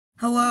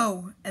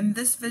Hello, and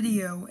this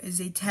video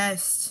is a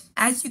test.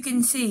 As you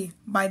can see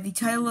by the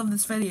title of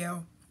this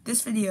video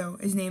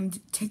is named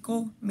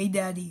Tickle Me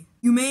Daddy.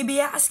 You may be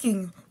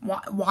asking,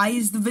 why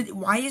is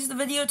the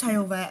video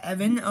title that,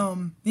 Evan?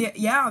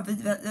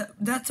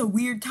 That's a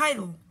weird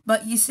title.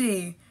 But you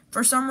see,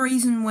 for some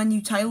reason, when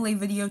you title a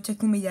video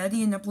Tickle Me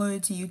Daddy and upload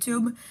it to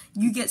YouTube,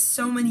 you get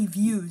so many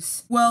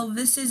views. Well,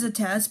 this is a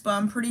test, but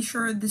I'm pretty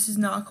sure this is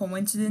not a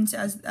coincidence,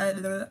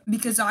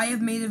 because I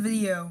have made a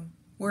video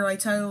where I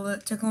titled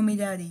it Tickle Me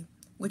Daddy,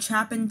 which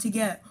happened to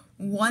get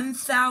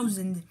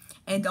 1,000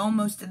 and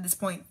almost at this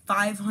point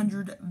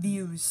 500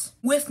 views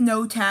with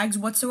no tags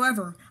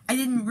whatsoever. I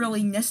didn't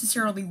really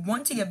necessarily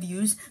want to get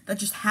views, that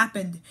just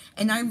happened,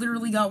 and I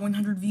literally got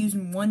 100 views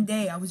in one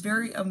day.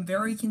 I'm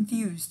very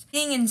confused.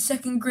 Being in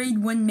second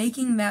grade when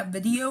making that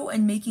video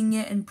and making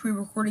it and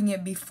pre-recording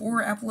it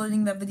before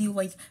uploading that video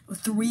like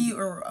 3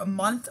 or a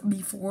month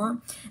before,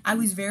 I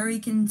was very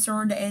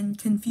concerned and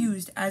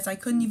confused as I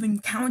couldn't even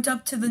count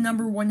up to the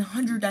number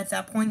 100 at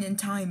that point in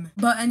time.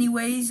 But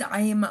anyways, I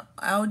am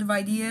out of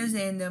ideas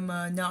and I'm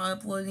not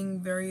uploading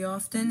very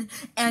often,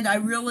 and I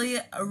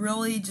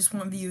really just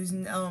want views.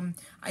 And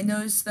I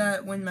noticed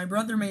that when my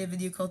brother made a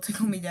video called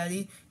Tickle Me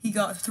Daddy, he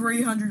got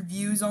 300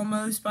 views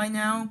almost by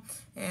now,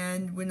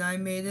 and when I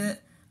made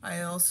it,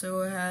 I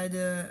also had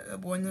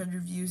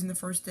 100 views in the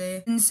first day. I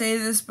didn't say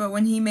this, but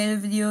when he made a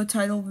video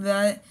titled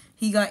that,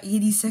 he got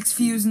 86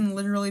 views in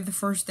literally the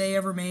first day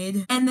ever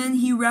made. And then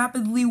he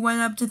rapidly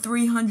went up to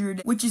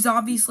 300, which is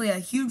obviously a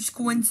huge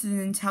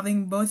coincidence,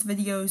 having both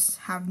videos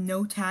have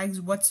no tags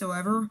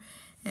whatsoever.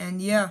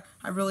 And yeah,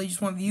 I really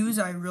just want views.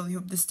 I really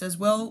hope this does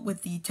well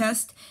with the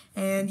test.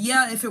 And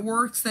yeah, if it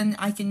works, then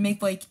I can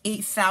make like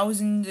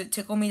 8,000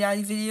 Tickle Me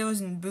Daddy videos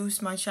and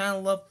boost my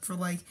channel up for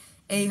like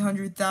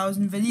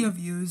 800,000 video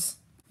views.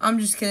 I'm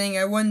just kidding,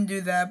 I wouldn't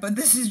do that, but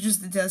this is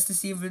just a test to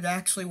see if it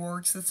actually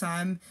works this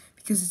time,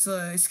 because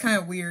it's kind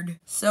of weird.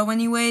 So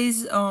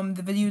anyways,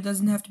 the video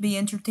doesn't have to be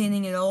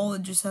entertaining at all.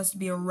 It just has to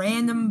be a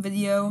random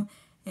video,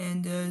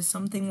 and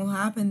something will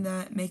happen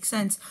that makes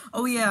sense.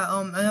 Oh yeah,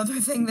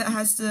 another thing that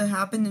has to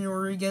happen in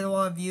order to get a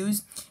lot of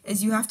views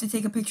is you have to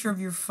take a picture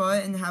of your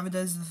foot and have it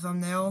as the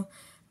thumbnail,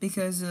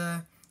 because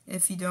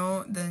if you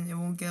don't, then it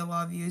won't get a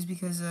lot of views,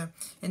 because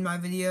in my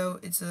video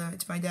it's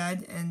my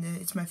dad and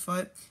it's my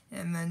foot,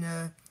 and then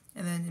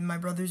in my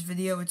brother's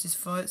video it's his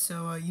foot,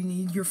 so you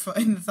need your foot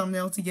in the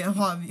thumbnail to get a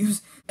lot of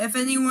views. If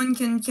anyone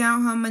can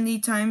count how many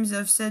times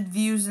I've said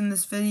views in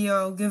this video,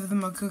 I'll give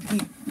them a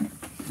cookie.